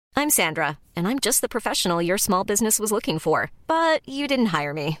I'm Sandra, and I'm just the professional your small business was looking for. But you didn't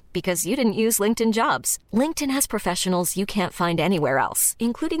hire me because you didn't use LinkedIn Jobs. LinkedIn has professionals you can't find anywhere else,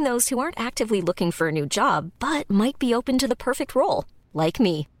 including those who aren't actively looking for a new job, but might be open to the perfect role, like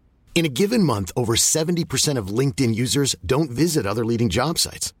me. In a given month, over 70% of LinkedIn users don't visit other leading job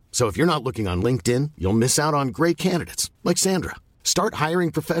sites. So if you're not looking on LinkedIn, you'll miss out on great candidates like Sandra. Start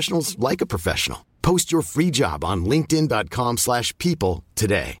hiring professionals like a professional. Post your free job on linkedin.com/people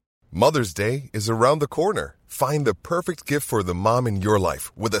today. Mother's Day is around the corner. Find the perfect gift for the mom in your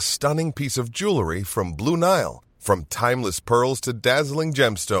life with a stunning piece of jewelry from Blue Nile. From timeless pearls to dazzling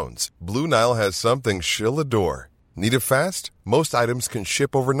gemstones, Blue Nile has something she'll adore. Need it fast? Most items can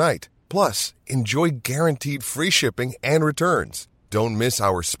ship overnight. Plus, enjoy guaranteed free shipping and returns. Don't miss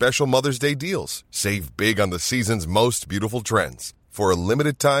our special Mother's Day deals. Save big on the season's most beautiful trends. For a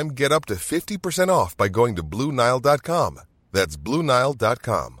limited time, get up to 50% off by going to BlueNile.com. That's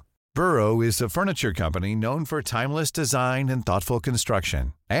BlueNile.com. Burrow is a furniture company known for timeless design and thoughtful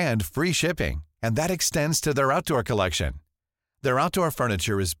construction, and free shipping, and that extends to their outdoor collection. Their outdoor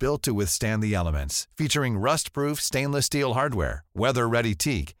furniture is built to withstand the elements, featuring rust-proof stainless steel hardware, weather-ready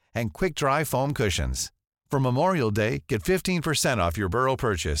teak, and quick-dry foam cushions. For Memorial Day, get 15% off your Burrow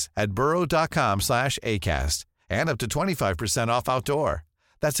purchase at burrow.com/ACAST and up to 25% off outdoor.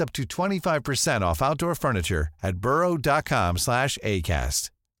 That's up to 25% off outdoor furniture at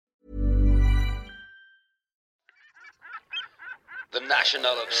burrow.com/ACAST. The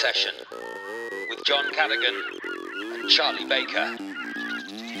National Obsession with John Cadigan and Charlie Baker.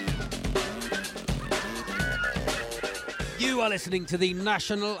 You are listening to the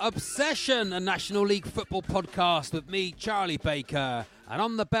National Obsession, a National League football podcast with me, Charlie Baker. And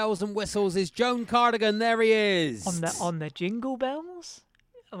on the bells and whistles is Joan Cardigan. There he is. On the jingle bells?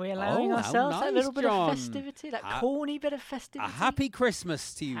 Are we allowing ourselves nice, that little bit John. of festivity, that corny bit of festivity? A happy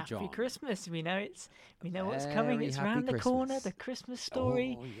Christmas to you, John. Happy Christmas. We know what's coming. It's round the corner. The Christmas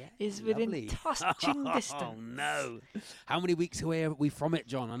story is within touching distance. Oh no! How many weeks away are we from it,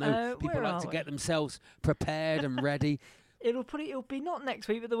 John? I know people like to get themselves prepared and ready. It'll be not next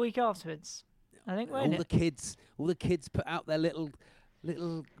week, but the week afterwards. I think, won't it? All the kids put out their little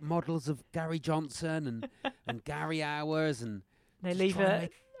models of Gary Johnson and Gary Hours, and they leave a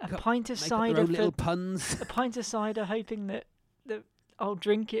pint of cider, little puns. A pint of cider, hoping that I'll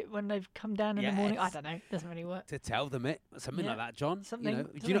drink it when they've come down in the morning. I don't know. It doesn't really work. To tell them something like that, John. Something.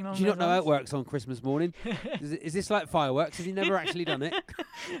 Do you not know how it works on Christmas morning? Is this like fireworks? Have you never actually done it?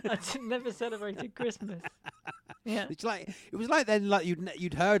 I've never celebrated Christmas. Yeah. It was like then, like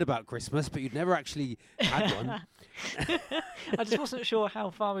you'd heard about Christmas, but you'd never actually had one. I just wasn't sure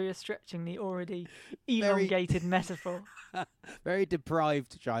how far we were stretching the already elongated metaphor. Very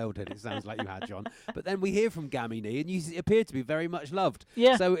deprived childhood, it sounds like you had, John. But then we hear from Gamini, and you appear to be very much loved.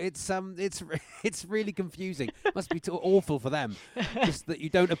 Yeah. So it's really confusing. Must be awful for them, just that you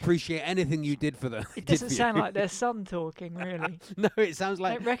don't appreciate anything you did for them. It doesn't sound like their son talking, really. No, it sounds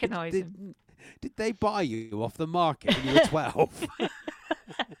like. I don't recognise him. Did they buy you off the market when you were 12?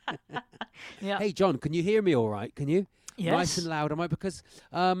 Yeah. Hey, John, can you hear me all right? Can you? Yes. Nice and loud, am I? Because,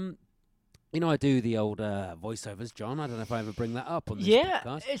 I do the old voiceovers, John. I don't know if I ever bring that up on this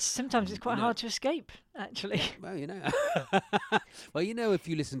podcast. Sometimes it's quite hard to escape, actually. Well, if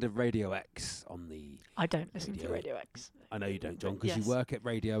you listen to Radio X on the... I don't listen to Radio X. I know you don't, John, because you work at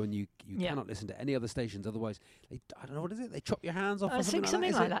radio and you cannot listen to any other stations. Otherwise, I don't know, what is it? They chop your hands off or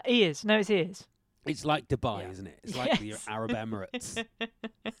something like that? Ears. No, it's ears. It's like Dubai, isn't it? It's like the Arab Emirates.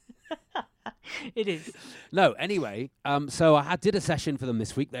 It is. No, anyway, so I did a session for them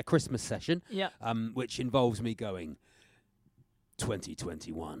this week, their Christmas session, which involves me going,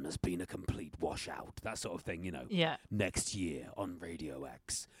 2021 has been a complete washout, that sort of thing, Yeah. Next year on Radio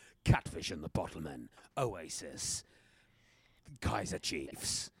X, Catfish and the Bottlemen, Oasis, Kaiser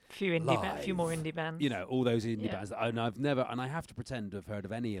Chiefs. Few more indie bands. All those indie bands that I've never, and I have to pretend to have heard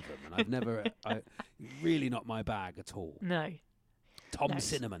of any of them, and I've never, really not my bag at all. No. Tom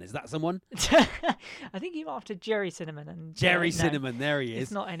Cinnamon, is that someone? I think you're after Jerry Cinnamon. And Jerry Cinnamon, there he is.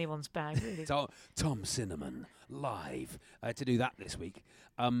 It's not anyone's bag, really. Tom Cinnamon, live. I had to do that this week.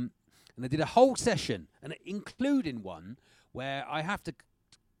 And I did a whole session, and including one where I have to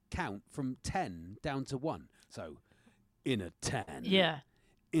count from 10 down to 1. So, in at 10. Yeah.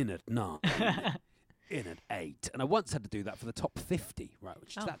 In at 9. In at 8. And I once had to do that for the top 50, right?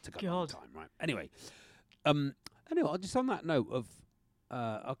 That took a long time, right? Anyway, just on that note of...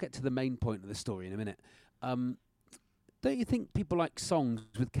 I'll get to the main point of the story in a minute. Don't you think people like songs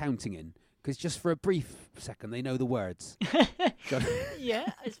with counting in Because just for a brief second, they know the words.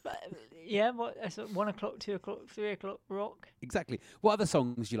 Yeah, what? It's 1 o'clock, 2 o'clock, 3 o'clock rock. Exactly. What other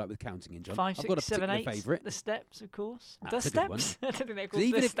songs do you like with counting in, John? 5, 6, I've got a 7, particular 8. favourite. The Steps, of course. That's the a good one. Steps. I don't think they're called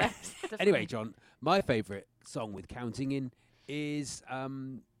Even The if- Steps. Anyway, John, my favourite song with counting in is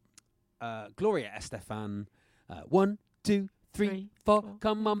Gloria Estefan. 1, 2, 3, 4.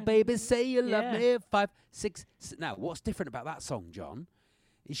 Come on, baby, say you love me. 5, 6. Now, what's different about that song, John,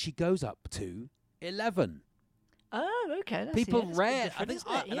 is she goes up to 11. Oh, okay. People that's rare. I different,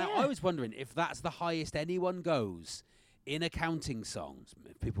 think isn't it? I was wondering if that's the highest anyone goes in a counting song.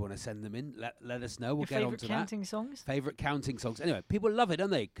 If people want to send them in, let us know. We'll Your get on to that. counting songs? Favourite counting songs. Anyway, people love it, don't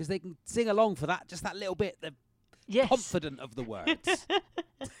they? Because they can sing along for that, just that little bit. They're confident of the words.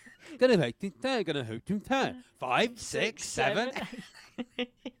 Gonna make 5, 6, 7.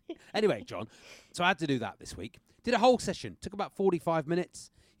 Anyway, John, so I had to do that this week. Did a whole session. Took about 45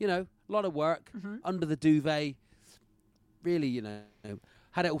 minutes. You know, a lot of work under the duvet. Really, you know,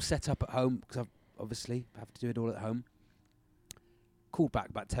 had it all set up at home because I obviously have to do it all at home. Called back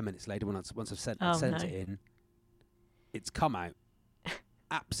about 10 minutes later once I've sent it in. It's come out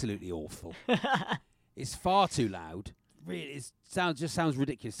absolutely awful. It's far too loud. Really, it sounds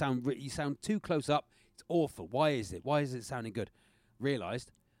ridiculous. You sound too close up. It's awful. Why is it? Why is it sounding good?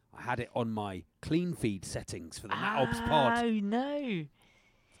 Realised I had it on my clean feed settings for the Nat Obs pod. Oh no!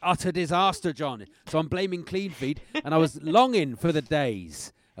 Utter disaster, John. So I'm blaming clean feed, and I was longing for the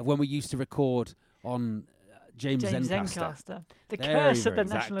days of when we used to record on James Zencaster. The There curse you of go,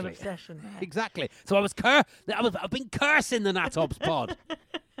 the national exactly. obsession. There. Exactly. So I've been cursing the Nat Obs pod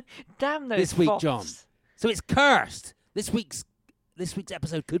Damn those this week, fops. John. So it's cursed. This week's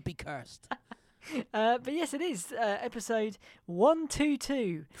episode could be cursed. But yes, it is episode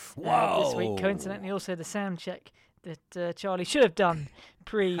 122 this week. Coincidentally, also the sound check that Charlie should have done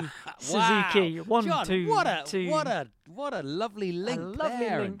pre-Suzuki. Wow. 1, John, 2, what a lovely link a lovely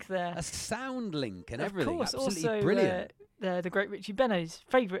there. link there. A sound link and Of everything. course, Absolutely also brilliant. the great Richie Benno's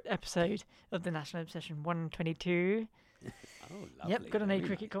favourite episode of the National Obsession, 122. Oh, lovely. Yep, got an A Very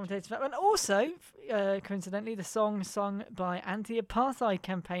cricket nice. commentator for that one. Also, coincidentally, the song sung by anti-apartheid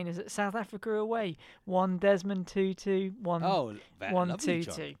campaigners at South Africa away. 1 Desmond 2-2, 1 Oh, very 1 lovely, 2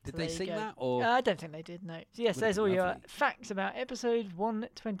 John. 2. Did So they there you sing go. that? Or I don't think they did. No. So yes, Would've there's been all your lovely. facts about episode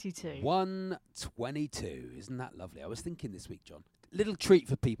 122. 122. Isn't that lovely? I was thinking this week, John. Little treat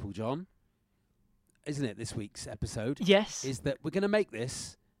for people, John. Isn't it, this week's episode? Yes, Is that we're going to make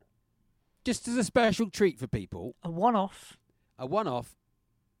this just as a special treat for people. a one-off. A one-off,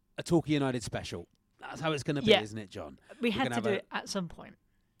 a Torquay United special. That's how it's going to be, Yeah. isn't it, John? We We're had gonna to do have it at some point.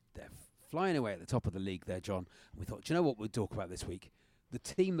 They're flying away at the top of the league there, John. And we thought, do you know what we'll talk about this week? The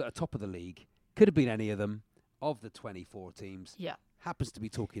team that are top of the league, could have been any of them, of the 24 teams, Yeah. happens to be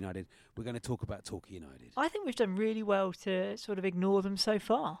Torquay United. We're going to talk about Torquay United. I think we've done really well to sort of ignore them so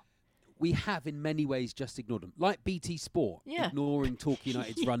far. We have in many ways just ignored them. Like BT Sport, Yeah. ignoring Torquay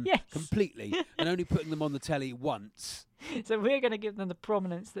United's run Yes. completely and only putting them on the telly once. So we're going to give them the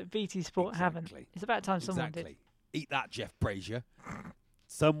prominence that BT Sport haven't. Exactly. It's about time someone Exactly. did. Eat that, Jeff Brazier.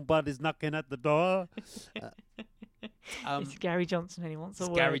 Somebody's knocking at the door. It's Gary Johnson and he wants a it's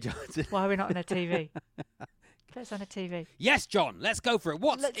word. Gary Johnson. Why are we not on a TV? Put us on a TV. Yes, John, let's go for it.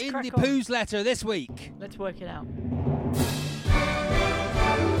 What's Let's in crack the on. Pooh's letter this week? Let's work it out.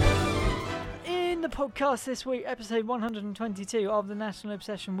 In the podcast this week, episode 122 of the National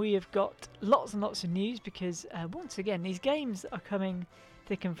Obsession, we have got lots and lots of news because, once again, these games are coming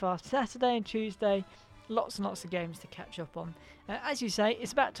thick and fast. Saturday and Tuesday, lots and lots of games to catch up on. As you say,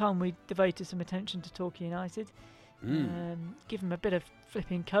 it's about time we devoted some attention to Torquay United. Give them a bit of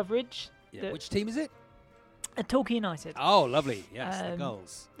flipping coverage. Yeah, which team is it? Torquay United. Oh, lovely. Yes, the Um,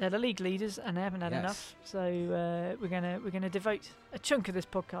 goals. They're the league leaders and they haven't had Yes. enough, so we're gonna devote a chunk of this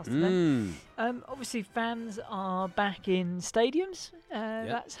podcast to them. Obviously, fans are back in stadiums.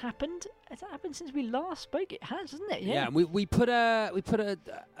 That's happened. Has that happened since we last spoke? It has, hasn't it? Yeah, and we put a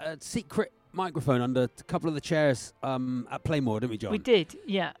secret microphone under a couple of the chairs at Playmore, didn't we, John? We did.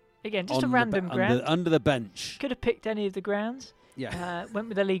 Yeah. Again, just On a the random ground. under the bench. Could have picked any of the grounds. Yeah. Went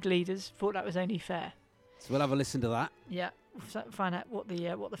with the league leaders. Thought that was only fair. So we'll have a listen to that. Yeah, find out what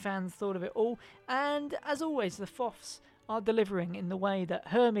the fans thought of it all. And as always, the FOFs are delivering in the way that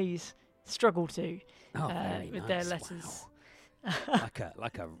Hermes struggle to Very with nice. their letters. Wow.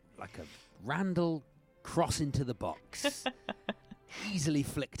 like a Randall cross into the box. Easily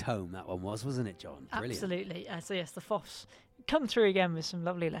flicked home, that one wasn't it, John? Brilliant. Absolutely. So yes, the FOFs come through again with some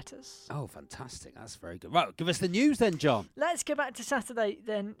lovely letters. Oh, fantastic. That's very good. Right, give us the news then, John. Let's go back to Saturday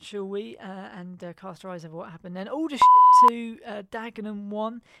then, shall we? And cast our eyes over what happened then. Aldershot 2, Dagenham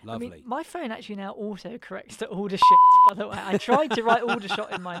 1. Lovely. I mean, my phone actually now auto-corrects to Aldershot, by the way. I tried to write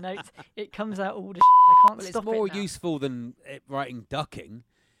Aldershot in my notes. It comes out Aldershot. I can't Well, stop it's more it now. useful than it writing ducking,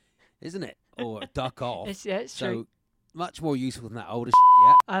 isn't it? Or duck off. It's so true. much more useful than that older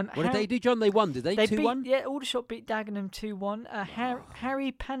yeah. What did they do, John? They won, did they? 2-1? Yeah, Aldershot beat Dagenham 2-1.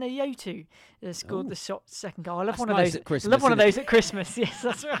 Harry Panayotu scored the second goal. I love That's one nice of those. at Christmas, love one of isn't those at Christmas. Yes,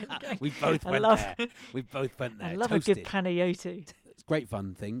 that's right. We both went there. We both went there. I love Toasted. a good Panayotu. It's a great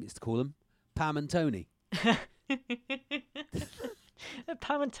fun thing is to call them Pam and Tony.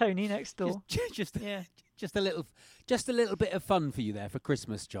 Pam and Tony next door. Just Yeah. Just a little bit of fun for you there for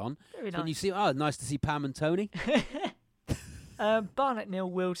Christmas, John. Very So when you nice. see, nice to see Pam and Tony. Barnet 0,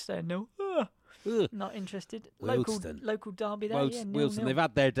 Wealdstone 0. Ugh. Not interested. Wealdstone. Local derby there. Well, yeah, 0-0. Wilson, they've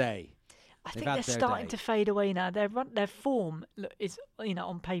had their day. I they've think had they're their starting day. to fade away now. Their form is,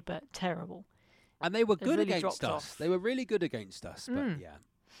 on paper, terrible. And they were They've good really against dropped us. off. They were really good against us. But yeah,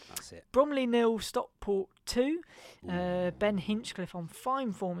 that's it. Bromley 0, Stockport 2. Ben Hinchcliffe on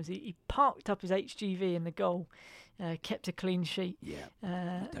fine form as he parked up his HGV in the goal, kept a clean sheet. Yeah.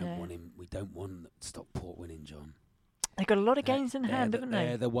 We don't want Stockport winning, John. They've got a lot of games in hand, haven't they?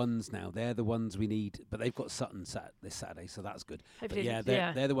 They're the ones now. They're the ones we need. But they've got Sutton this Saturday, so that's good. But Hopefully,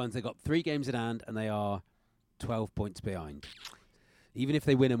 they're the ones. They've got 3 games in hand, and they are 12 points behind. Even if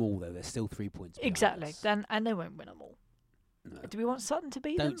they win them all, though, they're still 3 points behind. Exactly. us. And they won't win them all. No. Do we want Sutton to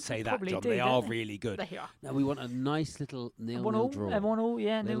beat them? Don't say We that, probably John. do, They don't are they? really good. They are. No, we want a nice little 0-0 draw. 1-1,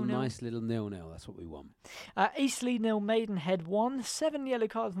 yeah, 0-0. Nice little 0-0. That's what we want. Eastleigh 0, Maidenhead 1. 7 yellow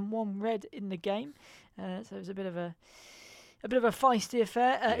cards and 1 red in the game. So it was a bit of a feisty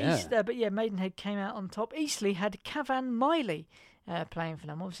affair. But Maidenhead came out on top. Eastleigh had Cavan Miley playing for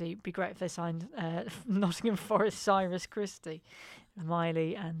them. Obviously, it'd be great if they signed Nottingham Forest Cyrus Christie.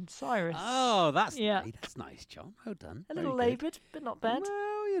 Miley and Cyrus. Oh, that's Yeah. that's nice, John. Well done. A Very little good. laboured, but not bad.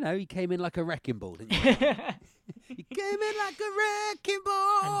 Well, he came in like a wrecking ball, didn't he? He came in like a wrecking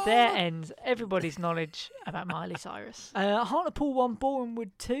ball. And there ends everybody's knowledge about Miley Cyrus. Hartlepool 1,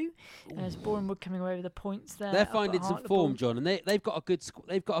 Borehamwood 2. As Borehamwood coming away with the points there. They're up at finding some Hartlepool. form, John, and they've got a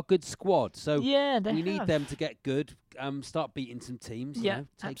good squad. So Yeah, they we need have. them to get good. Start beating some teams. Yeah,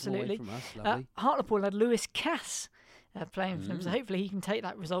 take them away absolutely. from us. Lovely. Hartlepool had Lewis Cass playing for them, so hopefully he can take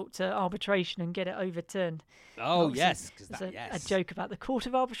that result to arbitration and get it overturned. Oh Obviously, yes, because there's yes. a joke about the Court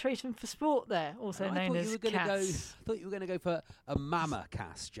of Arbitration for Sport there, also I known thought as you were gonna CAS. I thought you were going to go for a Mama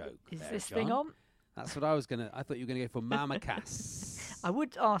Cass joke. Is there, this John. thing on? That's what I was gonna. I thought you were going to go for Mama Cass. I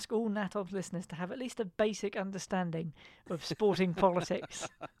would ask all NatObs listeners to have at least a basic understanding of sporting politics.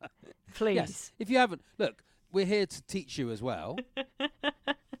 Please. Yes. If you haven't, look, we're here to teach you as well.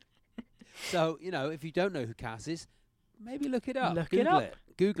 So if you don't know who Cass is, maybe look it up. Look it Google up. it.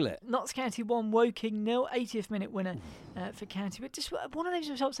 Google it. Notts County 1, Woking 0, 80th minute winner for County. But just one of those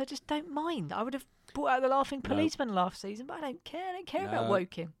results I just don't mind. I would have brought out the laughing policeman last season, but I don't care. I don't care about No.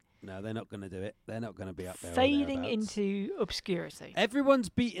 Woking. No, they're not going to do it. They're not going to be up there. or Fading thereabouts. into obscurity. Everyone's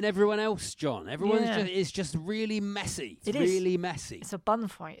beating everyone else, John. Everyone's Yeah. it's just really messy. It's It is. really messy. It's a bun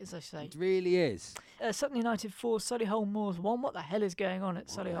fight, as I say. It really is. Sutton United 4, Solihull Moors 1. What the hell is going on at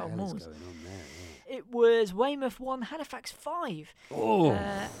What the Solihull hell is Moors? going on there? It was Weymouth 1, Halifax 5. Oh.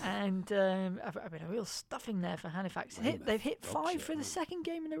 And a real stuffing there for Halifax. Weymouth, They've hit dog 5 shit, for the aren't they? second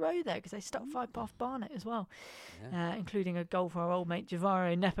game in a row there because they stuck 5 past Barnet as well, Yeah. including a goal for our old mate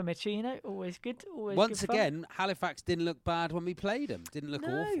Javaro Nepomicino. Always good. Always Once good fun. again, Halifax didn't look bad when we played them. Didn't look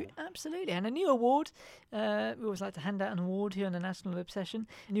No, awful. absolutely. And a new award. We always like to hand out an award here on the National Obsession.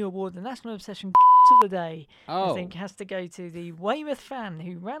 A new award, the National Obsession of the Day, Oh. I think, has to go to the Weymouth fan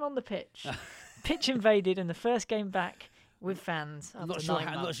who ran on the pitch. Pitch invaded in the first game back with fans. I'm after not sure. 9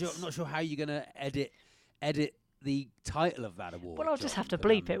 I'm months. not sure how you're going to edit the title of that award. Well, I'll just John, have to but,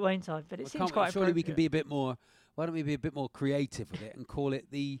 bleep it, won't I? But it well, seems can't- quite surely we appropriate. can be a bit more. Why don't we be a bit more creative with it and call it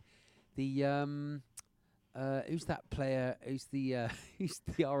the who's that player? Who's the who's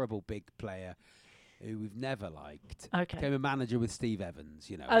the horrible big player who we've never liked? Okay. Became a manager with Steve Evans.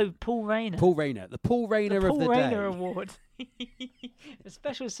 Oh, Paul Rayner. Paul Rayner, the Paul Rayner the of Paul the Rayner day. Award for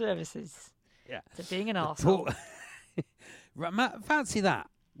special services Yeah. to being an The arsehole. Paul- Right, Matt, fancy that.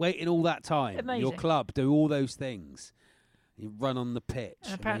 Waiting all that time. Your Amazing. club do all those things. You run on the pitch.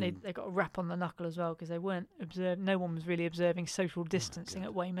 And I apparently mean, they got a rap on the knuckle as well because they weren't no one was really observing social distancing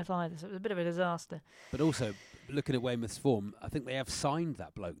at Weymouth either, so it was a bit of a disaster. but also looking at Weymouth's form, I think they have signed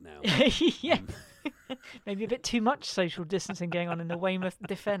that bloke now. Yeah. Maybe a bit too much social distancing going on in the Weymouth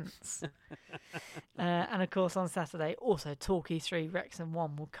defence. And of course on Saturday, also Torquay 3, Wrexham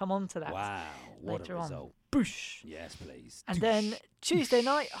 1. We'll come on to that. Wow, what later a on. result. Boosh. Yes, please. And then Tuesday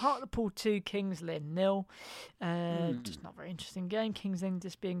night, Hartlepool 2, Kings Lynn 0. Just not a very interesting game. Kings Lynn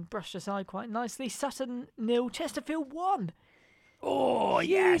just being brushed aside quite nicely. Sutton 0, Chesterfield 1. Oh, Huge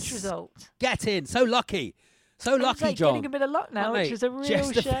yes. result. Get in. So lucky. So lucky, John. Getting a bit of luck now, Oh, which mate, is a real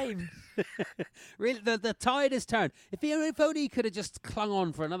Chesterfield- shame. Really, the tide has turned. If only he could have just clung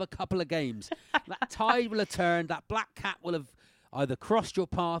on for another couple of games, that tide will have turned. That black cat will have either crossed your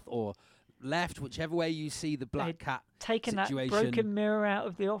path or left, whichever way you see the black They'd cat Taken situation. that broken mirror out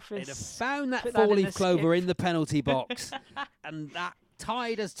of the office. They'd have found that put that in four-leaf the clover skip. in the penalty box, and that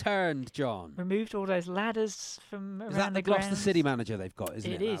tide has turned, John. Removed all those ladders from around Is that the grounds. Gloucester City manager they've got,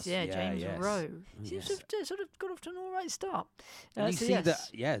 isn't it? It is, That's- James yes. Rowe. Oh, Seems yes. to have sort of got off to an all right start. And you so see yes.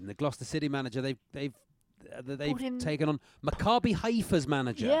 that, and the Gloucester City manager, they've Brought in- taken on Maccabi Haifa's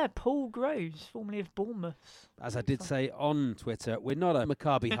manager. Yeah, Paul Groves, formerly of Bournemouth. As I did say on Twitter, we're not a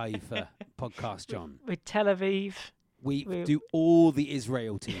Maccabi Haifa podcast, John. With Tel Aviv. We We're- do all the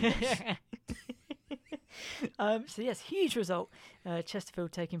Israel teams. So yes, huge result.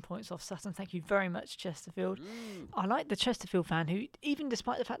 Chesterfield taking points off Sutton. Thank you very much, Chesterfield. I like the Chesterfield fan who, even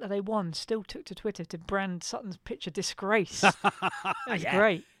despite the fact that they won, still took to Twitter to brand Sutton's picture disgrace. That's Yeah.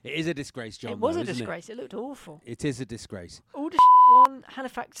 great. It is a disgrace, John. It was though, a isn't disgrace. It looked awful. It is a disgrace. Aldershot 1,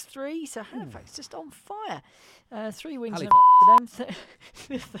 Halifax 3. So Halifax just on fire. 3 wins for them.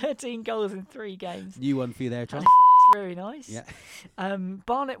 13 goals in 3 games. New one for you there, John. Halifax, very nice. Yeah.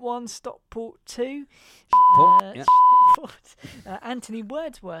 Barnet 1, Stockport 2. Stockport, yeah. Stockport. Anthony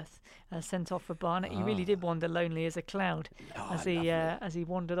Wordsworth sent off for Barnet. He really did wander lonely as a cloud as he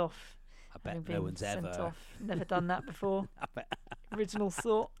wandered off. I bet having no been one's sent ever. off. Never done that before. Original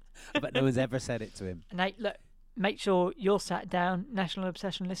thought. I bet no one's ever said it to him. Nate, look, make sure you're sat down. National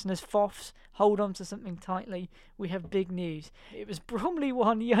Obsession listeners, FOFs, hold on to something tightly. We have big news. It was Bromley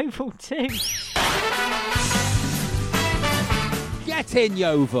 1, Yeovil 2. Get in,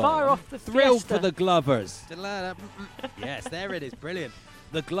 Yeovil. Fire off the Thrilled Fiesta. for the Glovers. Yes, there it is. Brilliant.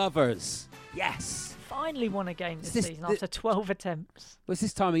 The Glovers. Yes. Finally won a game this This- season after 12 attempts. Well, it's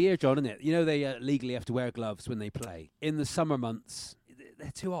this time of year, John, isn't it? You know they legally have to wear gloves when they play. In the summer months,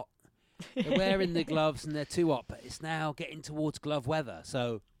 they're too hot. They're wearing the gloves and they're too hot, but it's now getting towards glove weather.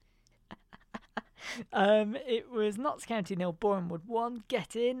 So It was Notts County 0, Bournemouth 1.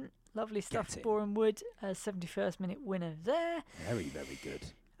 Get in. Lovely stuff, Get in. Bournemouth. 71st minute winner there. very, very good.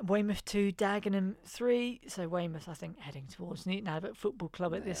 Weymouth 2, Dagenham 3. So Weymouth, I think, heading towards Newton Abbott Football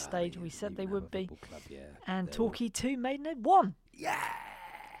Club at this Yeah, stage. yeah, We said they Newton would Abbott be. Football Club, yeah. And They're all- Torquay 2, Maidenhead 1.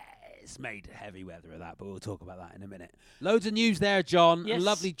 It's made heavy weather of that, but we'll talk about that in a minute. Loads of news there, John. Yes.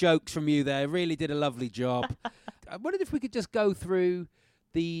 Lovely jokes from you there. Really did a lovely job. I wondered if we could just go through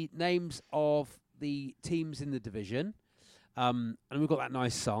the names of the teams in the division. And we've got that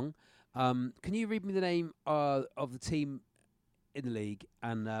nice song. Can you read me the name of the team in the league?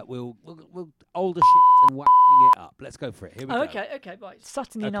 And we'll older shit and whacking it up. Let's go for it. Here we go. Okay, right.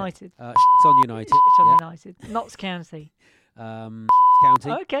 Sutton Okay. United. Shits on United. It's on Yeah. United. Notts County. Shits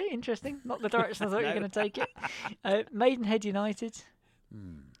County. Okay, interesting. Not the direction I thought you were No. going to take it. Maidenhead United.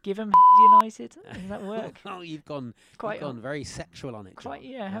 Given United. Does that work? Oh, you've gone Quite you've gone very sexual on it, quite,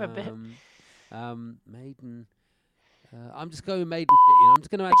 John. yeah, have a bit. Maiden. I'm just going Maiden shit, you know. I'm just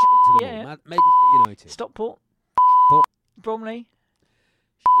going to add shit to them Yeah, all. yeah. Maiden shit United. Stockport. Port. Bromley.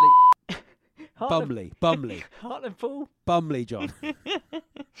 Bumley. Hartlepool. Bumley, John.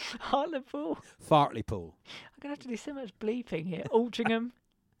 Hartlepool. Fartleypool. I'm going to have to do so much bleeping here. Altrincham.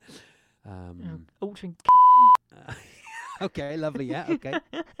 Altrincham. Okay, lovely, yeah, okay.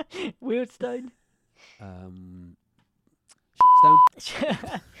 Wealdstone.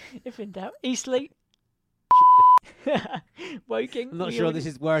 Shitstone. If in doubt. Eastleigh. Woking. I'm not We sure already- this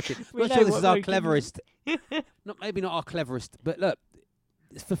is working. we I'm not know sure this what is our Woking is. cleverest. Maybe not our cleverest, but look,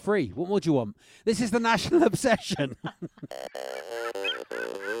 it's for free. What more do you want? This is the National Obsession.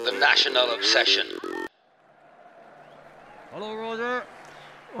 The National Obsession. Hello, Roger.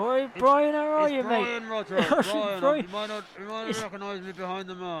 Oi, Brian, how are It's you, Brian, mate? Roger. Brian. Brian. You might not It's- recognise me behind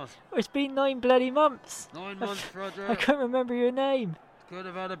the mask. It's been 9 bloody months. 9 months, Roger. I can't remember your name. Could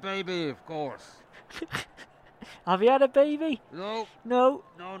have had a baby, of course. Have you had a baby? No, No.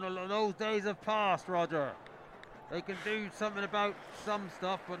 those days have passed, Roger. They can do something about some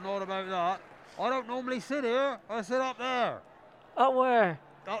stuff, but not about that. I don't normally sit here. I sit up there. Up where?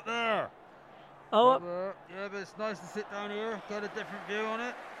 Up there. Oh, Up there. Yeah, but it's nice to sit down here, get a different view on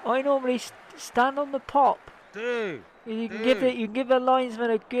it. I normally stand on the pop. Do. You can give the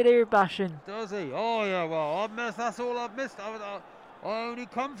linesman a good ear bashing. Does he? Oh yeah. Well, that's all I've missed. I only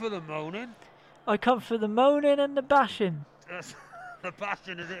come for the moaning. I come for the moaning and the bashing. Yes, the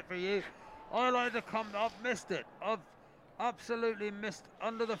bashing is it for you. I like to come. I've missed it. I've absolutely missed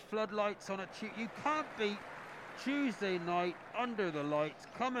Under the Floodlights on a Tuesday. You can't beat Tuesday night under the lights,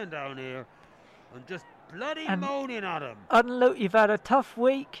 coming down here and just bloody moaning at him. Unload. You've had a tough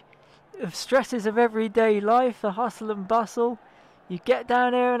week of stresses of everyday life, the hustle and bustle. You get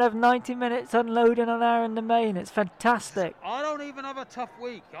down here and have 90 minutes unloading on Aaron the Main. It's fantastic. I don't even have a tough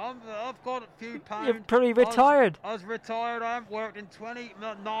week. I've got a few pounds. You're probably retired. I was retired. I haven't worked in 20 years.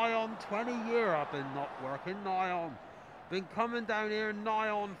 I've been not working, nigh on. Been coming down here nigh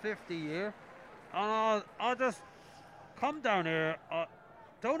on 50 year. And I just come down here.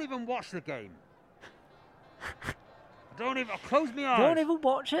 Don't even watch the game. I close my eyes. Don't even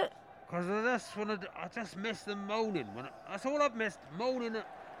watch it. Because of this, I just miss the moaning. That's all I've missed. Moaning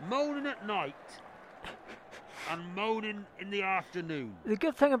at night and moaning in the afternoon. The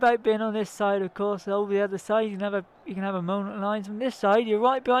good thing about being on this side, of course, over the other side, you can have a moan at lines. On this side, you're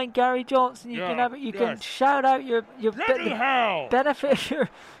right behind Gary Johnson. You can shout out your bloody hell! Benefit of your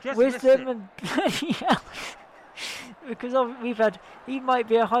wisdom and bloody hell. Because he might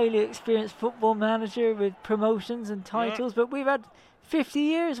be a highly experienced football manager with promotions and titles, but we've had 50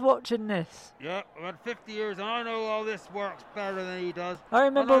 years watching this. Yeah, I've had 50 years, and I know all this works better than he does. I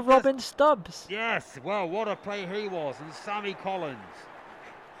remember Robin Stubbs. Yes, well, what a player he was, and Sammy Collins.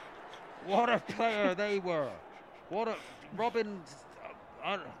 What a player they were.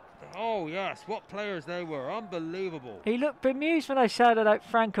 Oh, yes, what players they were. Unbelievable. He looked bemused when I shouted out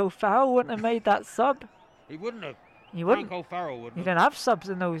Franco Farrell. Wouldn't have made that sub. He wouldn't have. He wouldn't. Franco Farrell wouldn't. You didn't have subs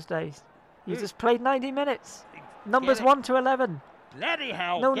in those days. You just played 90 minutes. Numbers 1 to 11. Bloody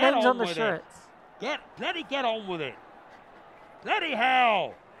hell! No get names on on the with shirts. It. Get on with it. Bloody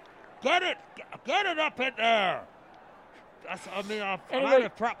hell! Get it up in there. I'm out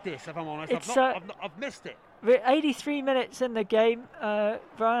of practice, if I'm honest. I've missed it. We're 83 minutes in the game, Brian.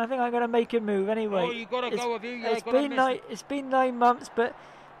 I think I'm going to make a move anyway. Oh, you got to go with you. It's been 9 months, but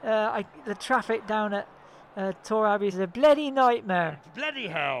the traffic down at Tor Abbey is a bloody nightmare. Bloody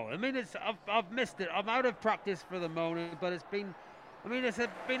hell! I mean, I've missed it. I'm out of practice for the moment, but it's been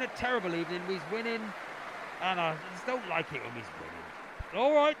a terrible evening. He's winning, and I just don't like it when he's winning.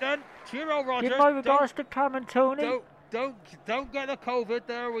 All right then, cheerio, Roger. Give my regards to Cam and Tony. Don't get the COVID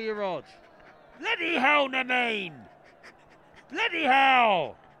there, will you, Rog? Bloody hell, Nemain! Bloody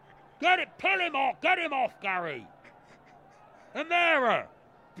hell! Get him off, Gary. Amara,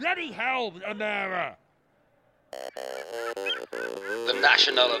 bloody hell, Amara. The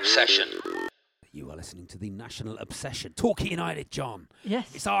National Obsession. You are listening to the National Obsession. Torquay United, John. Yes.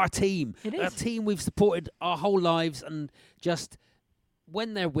 It's our team. It is. A team we've supported our whole lives, and just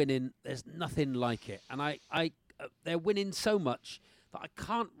when they're winning, there's nothing like it. And they're winning so much that I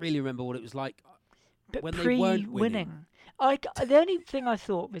can't really remember what it was like when they weren't winning. The only thing I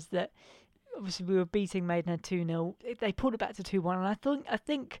thought was that obviously we were beating Maidenhead 2-0. They pulled it back to 2-1, and I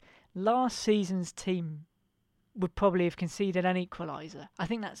think last season's team would probably have conceded an equaliser. I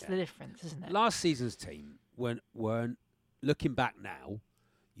think that's the difference, isn't it? Last season's team weren't looking back now.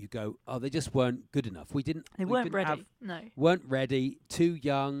 You go, they just weren't good enough. They weren't ready. Weren't ready. Too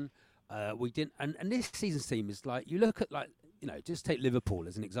young. We didn't. And this season's team is like, you look at just take Liverpool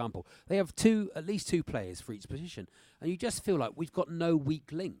as an example. They have at least two players for each position, and you just feel like we've got no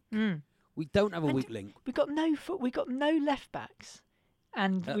weak link. We don't have a weak link. We got no left backs.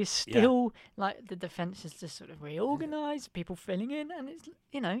 And we're still, like, the defence is just sort of reorganised, people filling in, and it's,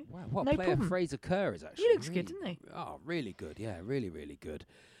 wow, what no player problem. Fraser Kerr is actually. He looks good, doesn't he? Oh, really good, yeah, really, really good.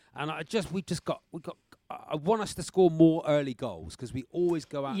 And I want us to score more early goals, because we always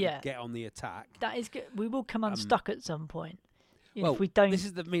go out and get on the attack. That is good. We will come unstuck at some point if we don't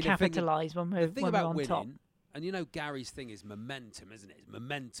capitalise when we're on winning, top. And Gary's thing is momentum, isn't it? It's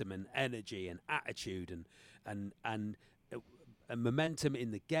momentum and energy and attitude and momentum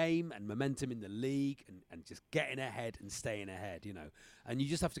in the game and momentum in the league and just getting ahead and staying ahead, And you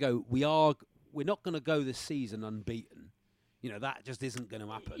just have to go, we're not going to go this season unbeaten. That just isn't going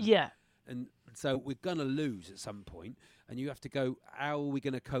to happen. Yeah. And so we're going to lose at some point, and you have to go, how are we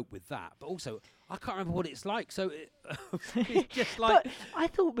going to cope with that? But also, I can't remember what it's like, so it's just like... But I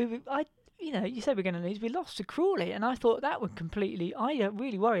thought you said we're going to lose. We lost to Crawley, and I thought that would I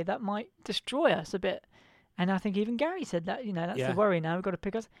really worried that might destroy us a bit. And I think even Gary said that, that's the worry now. We've got to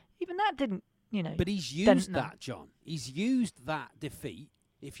pick us. Even that didn't, But he's used that, John. He's used that defeat.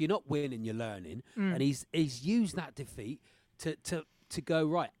 If you're not winning, you're learning. And he's used that defeat to go,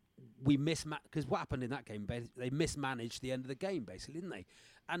 right, we because what happened in that game, they mismanaged the end of the game, basically, didn't they?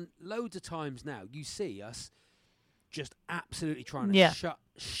 And loads of times now, you see us just absolutely trying to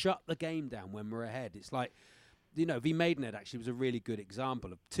shut the game down when we're ahead. It's like, V Maidenhead actually was a really good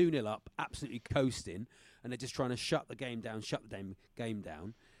example of 2-0 up, absolutely coasting, and they're just trying to shut the game down,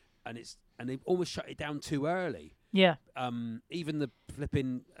 and they almost shut it down too early. Yeah. Even the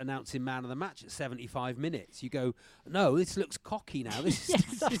flipping announcing man of the match at 75 minutes, you go, no, this looks cocky now.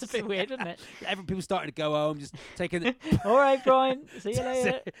 That's a bit weird, isn't it? People starting to go home, just taking all right, Brian, see you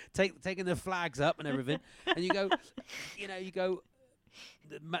later. taking the flags up and everything, and you go,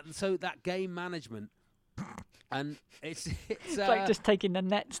 so that game management, and it's like just taking the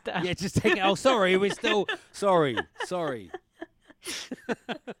nets down. Yeah, just taking. Oh, sorry, we're still sorry.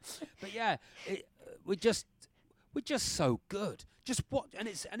 But yeah, we're just so good. Just what, and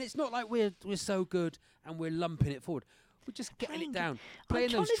it's not like we're so good and we're lumping it forward. We're just getting it down,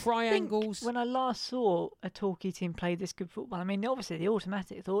 playing those triangles. When I last saw a Torquay team play this good football, I mean, obviously the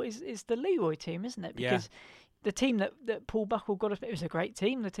automatic thought is the Leroy team, isn't it? Because the team that Paul Buckle got us, it was a great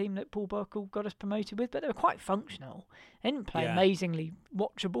team. The team that Paul Buckle got us promoted with, but they were quite functional. They didn't play amazingly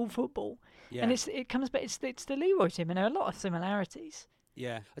watchable football. Yeah. And it comes back. It's the Leroy team, and there are a lot of similarities.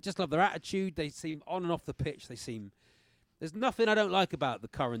 Yeah, I just love their attitude. They seem on and off the pitch. There's nothing I don't like about the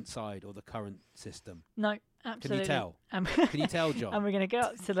current side or the current system. No, absolutely. Can you tell? Can you tell, John? And we're going to go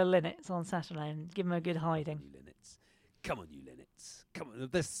up to the Linnets on Saturday and give them a good hiding. Come on, you Linnets. Come on.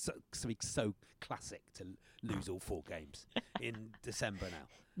 This is so classic to lose all 4 games in December now.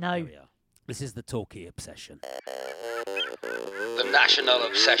 No. There we are. This is the Torquay Obsession. The National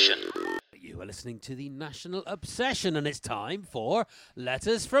Obsession. You are listening to the National Obsession, and it's time for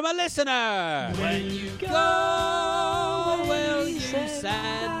Letters from a Listener. When you go, will you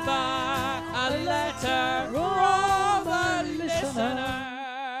send back a letter from a listener?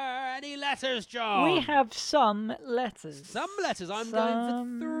 Any letters, John? We have some letters. Some letters. I'm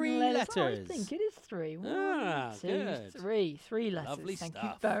going for 3 letters. I think it is 3. 1, 2, good. 3. 3 letters. Lovely Thank stuff.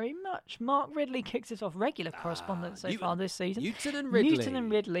 you very much. Mark Ridley kicks us off. Regular correspondent so far this season. Newton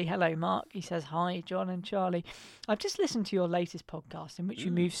and Ridley. Hello, Mark. He says, hi, John and Charlie. I've just listened to your latest podcast in which you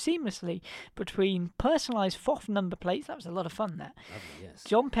move seamlessly between personalised FOF number plates. That was a lot of fun there. Lovely, yes.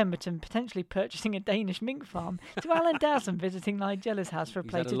 John Pemberton potentially purchasing a Danish mink farm to Alan Dowson visiting Nigella's house for a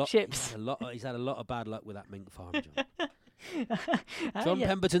plate of chips. He's had a lot of bad luck with that mink farm, John. John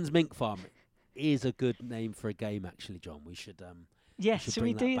Pemberton's mink farm is a good name for a game, actually, John. We should. Yes, should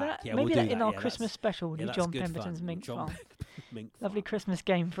we do that? Yeah, maybe we'll in our Christmas special, we'll do John Pemberton's mink farm. Mink Lovely farm. Christmas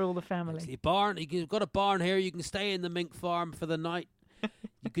game for all the family. See, barn. You've got a barn here. You can stay in the mink farm for the night.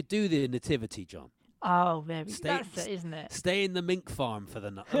 You could do the nativity, John. Oh, that's it, isn't it? Stay in the mink farm for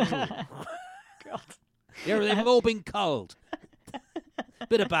the night. God. They've all been culled.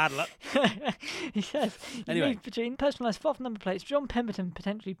 Bit of bad luck. He says, anyway, between personalised FOF number plates, John Pemberton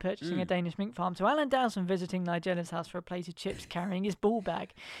potentially purchasing a Danish mink farm to Alan Dowson visiting Nigella's house for a plate of chips carrying his ball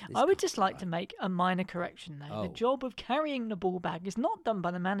bag. I would just like to make a minor correction though. The job of carrying the ball bag is not done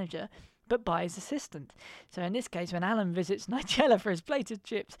by the manager, but by his assistant. So in this case, when Alan visits Nigella for his plate of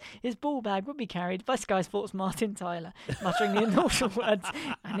chips, his ball bag would be carried by Sky Sports' Martin Tyler, muttering the inaugural words,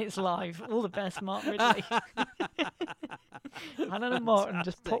 and it's live. All the best, Mark Ridley. Alan and Martin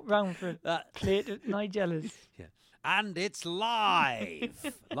just pop round for a plate of Nigella's. Yeah. And it's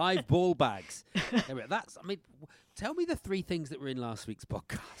live. Live ball bags. Tell me the 3 things that were in last week's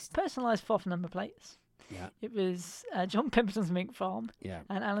podcast. Personalised FOF number plates. Yeah. It was John Pemberton's mink farm. Yeah.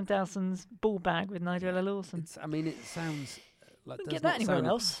 And Alan Dowson's ball bag with Nigella Lawson. It sounds like get that anywhere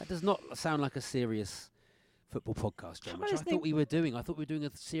else. That does not sound like a serious football podcast, John, which I thought we were doing. I thought we were doing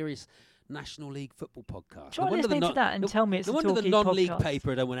a serious National League football podcast. Try listening to that and tell me it's a Torquay podcast. No wonder the non-league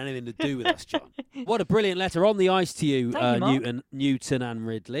paper don't want anything to do with us, John. What a brilliant letter on the ice to you, Newton and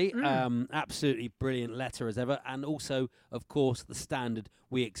Ridley. Absolutely brilliant letter as ever. And also, of course, the standard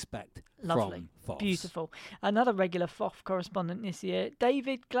we expect from FOFs. Beautiful. Another regular FOF correspondent this year,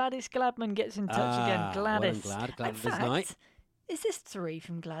 David Gladys Gladman, gets in touch again. Gladys. Well, Gladys night. Is this 3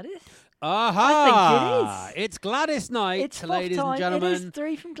 from Gladys? Aha! I think it is. It's Gladys night, it's ladies and gentlemen. It is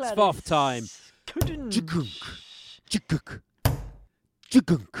 3 from Gladys. It's FOF time.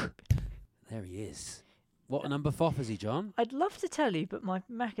 There he is. What number FOF is he, John? I'd love to tell you, but my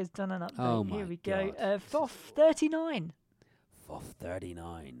Mac has done an update. Oh my Here we go. God. FOF 39. FOF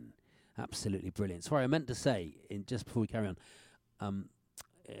 39. Absolutely brilliant. Sorry, I meant to say, just before we carry on,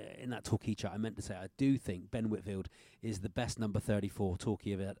 in that Torquay chat, I meant to say I do think Ben Whitfield is the best number 34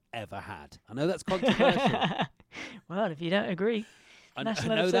 Torquay have ever had. I know that's controversial. Well, if you don't agree, I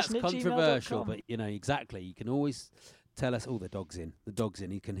know that's controversial, but exactly. You can always tell us. Oh, the dog's in. The dog's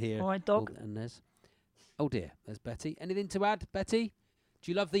in. He can hear. All right, dog. And there's. Oh dear, there's Betty. Anything to add, Betty?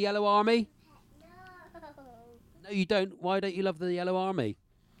 Do you love the Yellow Army? No, you don't. Why don't you love the Yellow Army?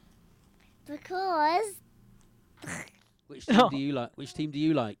 Because Which team do you like? Which team do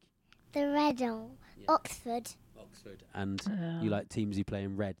you like? the red one, Oxford. Oxford. And you like teams who play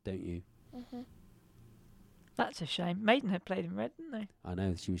in red, don't you? That's a shame. Maidenhead played in red, didn't they? I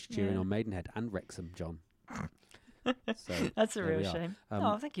know. She was cheering on Maidenhead and Wrexham, John. So That's a there we real are. shame.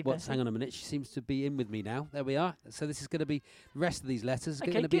 Oh, thank you, Betty. Hang on a minute. She seems to be in with me now. There we are. So this is going to be the rest of these letters.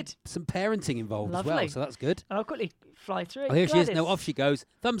 Okay, Going to be good. some parenting involved as well. Lovely. So that's good. And I'll quickly fly through it. Oh, here she is. Gladys. No, off she goes.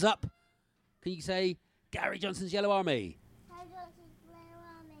 Thumbs up. Can you say Gary Johnson's Yellow Army?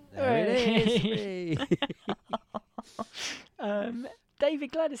 There it is. Hooray.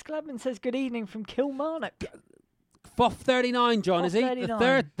 David Gladys Gladman says good evening from Kilmarnock. FOF 39, John, is he?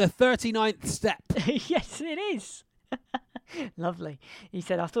 39. The 39th step. Yes, it is. Lovely. He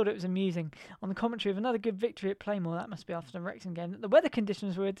said, I thought it was amusing. On the commentary of another good victory at Playmore, that must be after the Wrexham game, that the weather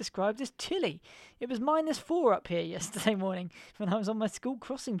conditions were described as chilly. It was -4 up here yesterday morning when I was on my school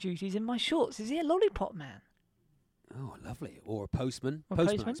crossing duties in my shorts. Is he a lollipop man? Oh, lovely. Or a postman. Or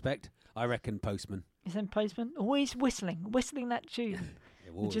Postman, postman? I expect. I reckon postman. Is he a postman? Always whistling that tune. It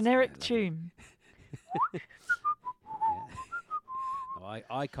The was, generic yeah, tune. No,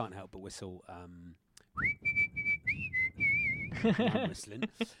 I can't help but whistle. when I'm whistling.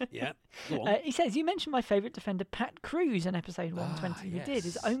 Yeah. Go on. He says, you mentioned my favourite defender, Pat Cruz, in episode 120. He did.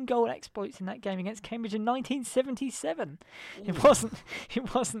 His yes. own goal exploits in that game against Cambridge in 1977. It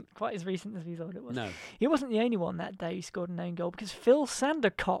wasn't quite as recent as we thought it was. No. He wasn't the only one that day who scored an own goal, because Phil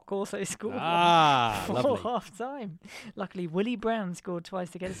Sandercock also scored Ah, one for lovely. half-time. Luckily, Willie Brown scored twice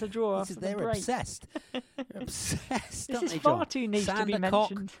to get us a draw after the They're break. obsessed. They're obsessed. This aren't is they, far John? too niche to be Sandercock,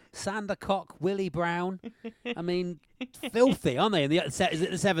 mentioned. Sandercock, Willie Brown. I mean, filthy, aren't they? Is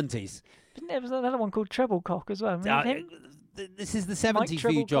it the 70s? There was another one called Treblecock as well. Remember him? This is the 70s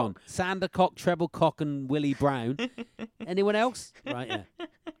for you, John. Sandercock, Treblecock, and Willie Brown. Anyone else? Right,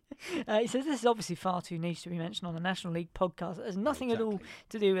 yeah. He says this is obviously far too niche to be mentioned on the National League podcast. It has nothing at all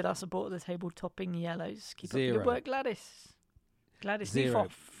to do with our support of the table topping Yellows. Keep up the Zero. good work, Gladys. Gladys Zero.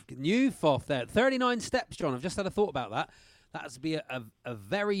 New FOF there. 39 steps, John. I've just had a thought about that. That would be a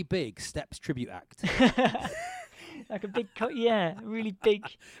very big Steps tribute act. Like a big, really big,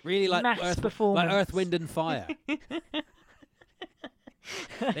 Really like mass performance. like Earth, Wind and Fire.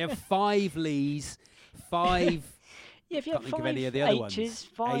 They have 5 Lees, 5... Yeah, if you Can't had think of 5 any of the other H's, ones.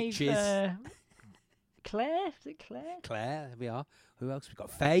 5 H's. Claire, is it Claire? Claire, there we are. Who else? We've got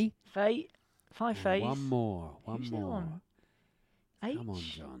Faye. Faye, 5 Fays. One more. One Who's the other more. one? H, Come on,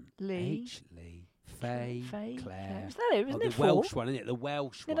 John. Lee. H, Lee. Faye, Claire. Was that it? Wasn't the it 4? Welsh one, isn't it? The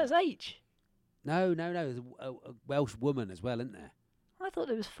Welsh Yeah, one. that's H. No. There's a Welsh woman as well, isn't there? I thought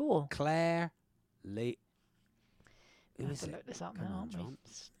there was 4. Claire, Lee. Who We'll have is to it? look this up Come now, on, aren't we? John.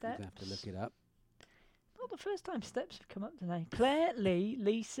 We're going to have to look it up. Not the first time Steps have come up today. Claire, Lee,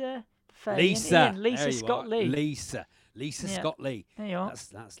 Lisa, Faye, Lisa. and Ian. Lisa There you Scott are. Lee. Lisa Yeah. Scott Lee. There you are.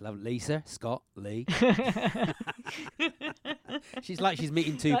 That's lovely. Lisa Scott Lee. She's like she's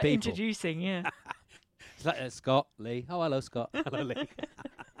meeting 2 Like people. Introducing, yeah. It's like Scott Lee. Oh, hello, Scott. Hello, Lee.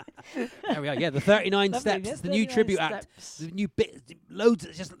 There we are. Yeah, the 39 Lovely, steps. yeah, It's the new 39 tribute act. steps. The new bit. Loads.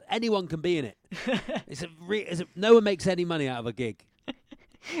 It's just anyone can be in it. No one makes any money out of a gig.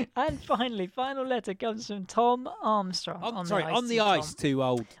 And finally, final letter comes from Tom Armstrong. On the ice, Tom. too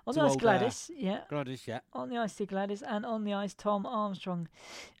old. On too the ice, old, Gladys. Yeah. Gladys, yeah. On the ice to Gladys, and on the ice, Tom Armstrong.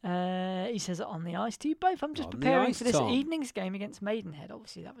 He says on the ice to you both. I'm just On the preparing ice, for this Tom. evening's game against Maidenhead.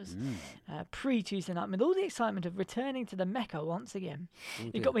 Obviously, that was pre-Tuesday night. With all the excitement of returning to the Mecca once again,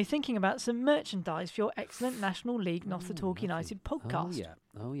 it got me thinking about some merchandise for your excellent National League Not the Talk United podcast.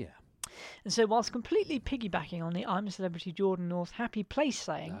 Oh, yeah. And so, whilst completely piggybacking on the I'm a Celebrity Jordan North happy place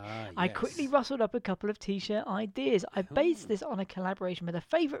saying, I quickly rustled up a couple of t-shirt ideas. I based this on a collaboration with a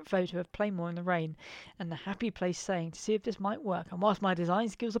favourite photo of Playmore in the rain and the happy place saying to see if this might work. And whilst my design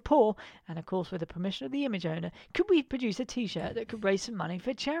skills are poor, and of course with the permission of the image owner, could we produce a t-shirt that could raise some money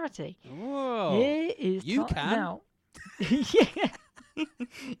for charity? Whoa. Here is You can. now. Yeah.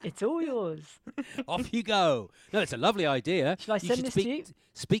 It's all yours. Off you go. No, it's a lovely idea. Shall I send should this to you?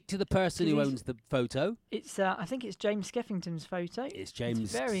 Speak to the person who Please. owns the photo. It's I think it's James Skeffington's photo. It's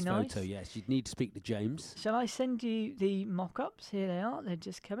James' very nice. photo, yes. You'd need to speak to James. Shall I send you the mock-ups? Here they are. They're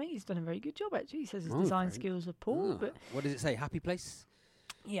just coming. He's done a very good job, actually. He says his design very- skills are poor, but What does it say? Happy place?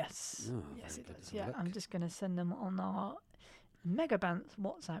 yes, Oh, yes, very it good. does. Let's have a Yeah, look. I'm just going to send them on our Megabants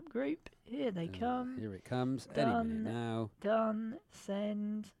WhatsApp group. Here they come. Here it comes. Any Done. minute now. Done.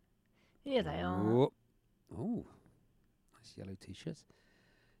 Send. Here they are. Oh. Oh. yellow T-shirts.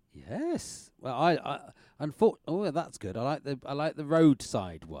 Yes. Well, that's good. I like the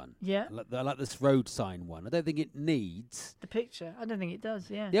roadside one. Yeah. I like this road sign one. I don't think it needs the picture. I don't think it does.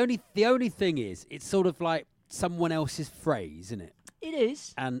 Yeah. The only thing is, it's sort of like someone else's phrase, isn't it? It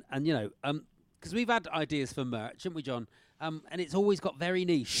is. And you know, because we've had ideas for merch, haven't we, John? And it's always got very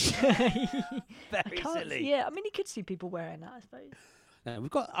niche. Very silly. Yeah, I mean, you could see people wearing that, I suppose. We've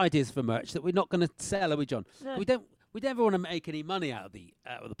got ideas for merch that we're not going to sell, are we, John? No. We never want to make any money out of the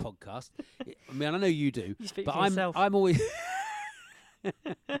podcast. I mean, I know you do, You speak but for yourself. I'm always.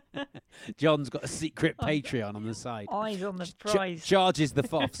 John's got a secret Patreon on the side. Eyes on the prize. Charges the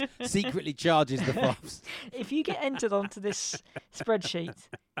FOFs. Secretly charges the FOFs. If you get entered onto this spreadsheet,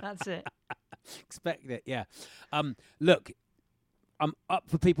 that's it. Expect it, yeah. Look, I'm up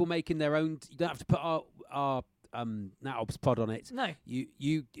for people making their own. You don't have to put our NatObs pod on it. No.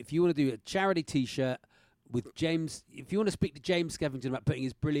 You if you want to do a charity T-shirt with James, if you want to speak to James Skeffington about putting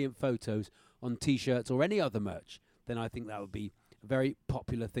his brilliant photos on T-shirts or any other merch, then I think that would be a very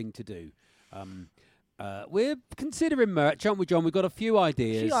popular thing to do. We're considering merch, aren't we, John? We've got a few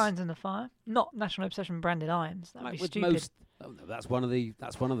ideas. A few irons in the fire. Not National Obsession branded irons. That'd Like be with stupid. oh, no, that's one of the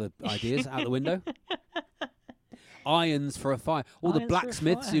ideas out the window. Irons for a fire. All the Irons for a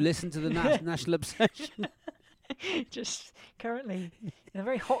blacksmiths fire. who listen to the National Obsession. Just currently in a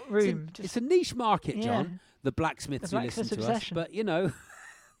very hot room. It's a niche market, Yeah. John. The blacksmiths The who listen blacksmith's to obsession. us, but you know,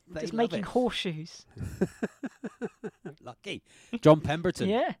 they just love making it. horseshoes. Lucky John Pemberton.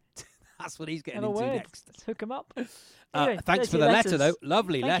 Yeah. That's what he's getting In a into word. next. Let's hook them up. Anyway, Thanks for there's the your letter, though. letters.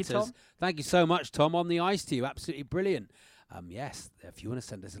 Lovely Thank you, letters. Tom. Thank you so much, Tom. On the ice to you. Absolutely brilliant. Yes, if you want to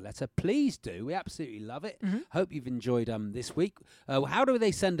send us a letter, please do. We absolutely love it. Mm-hmm. Hope you've enjoyed this week. How do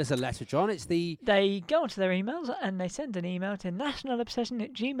they send us a letter, John? It's the... They go onto their emails and they send an email to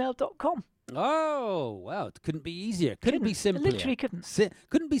nationalobsession@gmail.com. Oh, well, it couldn't be easier. Couldn't be It simpler. literally couldn't.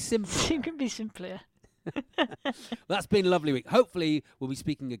 Couldn't be simpler. It couldn't be simpler. That's been a lovely week. Hopefully, we'll be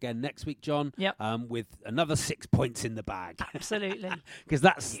speaking again next week, John. Yep. With another 6 points in the bag. Absolutely. Because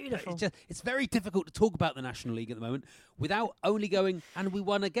that's Beautiful. it's very difficult to talk about the National League at the moment without only going, and we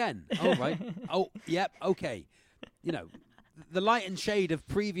won again. Oh, right. Oh, yep. Okay. You know, the light and shade of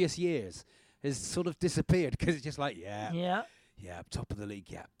previous years has sort of disappeared because it's just like, Yeah. yeah, top of the league.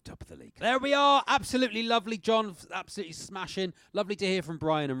 Yeah, top of the league. There we are. Absolutely lovely, John. Absolutely smashing. Lovely to hear from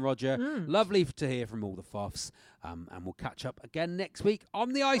Brian and Roger. Lovely to hear from all the FOFs. And we'll catch up again next week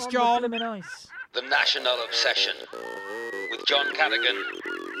on the ice, On the John. blimmin' ice. The National Obsession with John Cadigan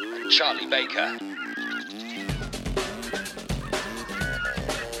and Charlie Baker.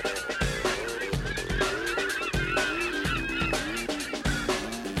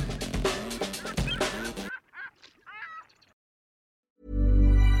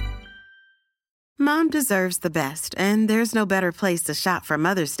 Mom deserves the best, and there's no better place to shop for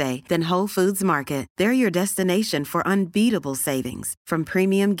Mother's Day than Whole Foods Market. They're your destination for unbeatable savings, from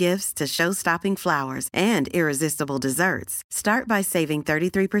premium gifts to show-stopping flowers and irresistible desserts. Start by saving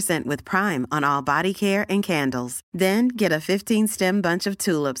 33% with Prime on all body care and candles. Then get a 15-stem bunch of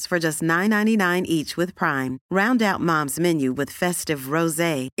tulips for just $9.99 each with Prime. Round out Mom's menu with festive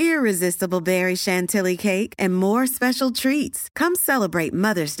rosé, irresistible berry chantilly cake, and more special treats. Come celebrate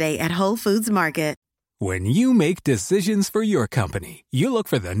Mother's Day at Whole Foods Market. When you make decisions for your company, you look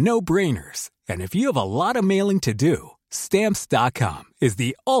for the no-brainers. And if you have a lot of mailing to do, Stamps.com is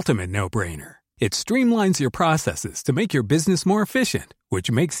the ultimate no-brainer. It streamlines your processes to make your business more efficient, which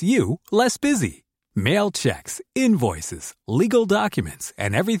makes you less busy. Mail checks, invoices, legal documents,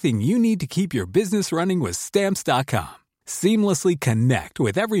 and everything you need to keep your business running with Stamps.com. Seamlessly connect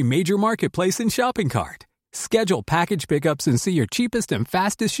with every major marketplace and shopping cart. Schedule package pickups and see your cheapest and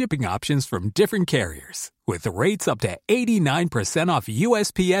fastest shipping options from different carriers, with rates up to 89% off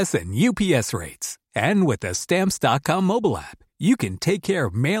USPS and UPS rates. And with the Stamps.com mobile app, you can take care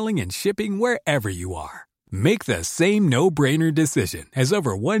of mailing and shipping wherever you are. Make the same no-brainer decision as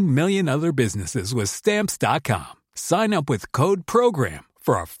over 1 million other businesses with Stamps.com. Sign up with code PROGRAM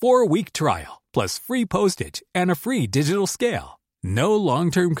for a 4-week trial, plus free postage and a free digital scale. No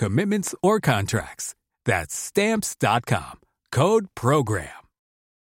long-term commitments or contracts. That's Stamps.com. Code PROGRAM.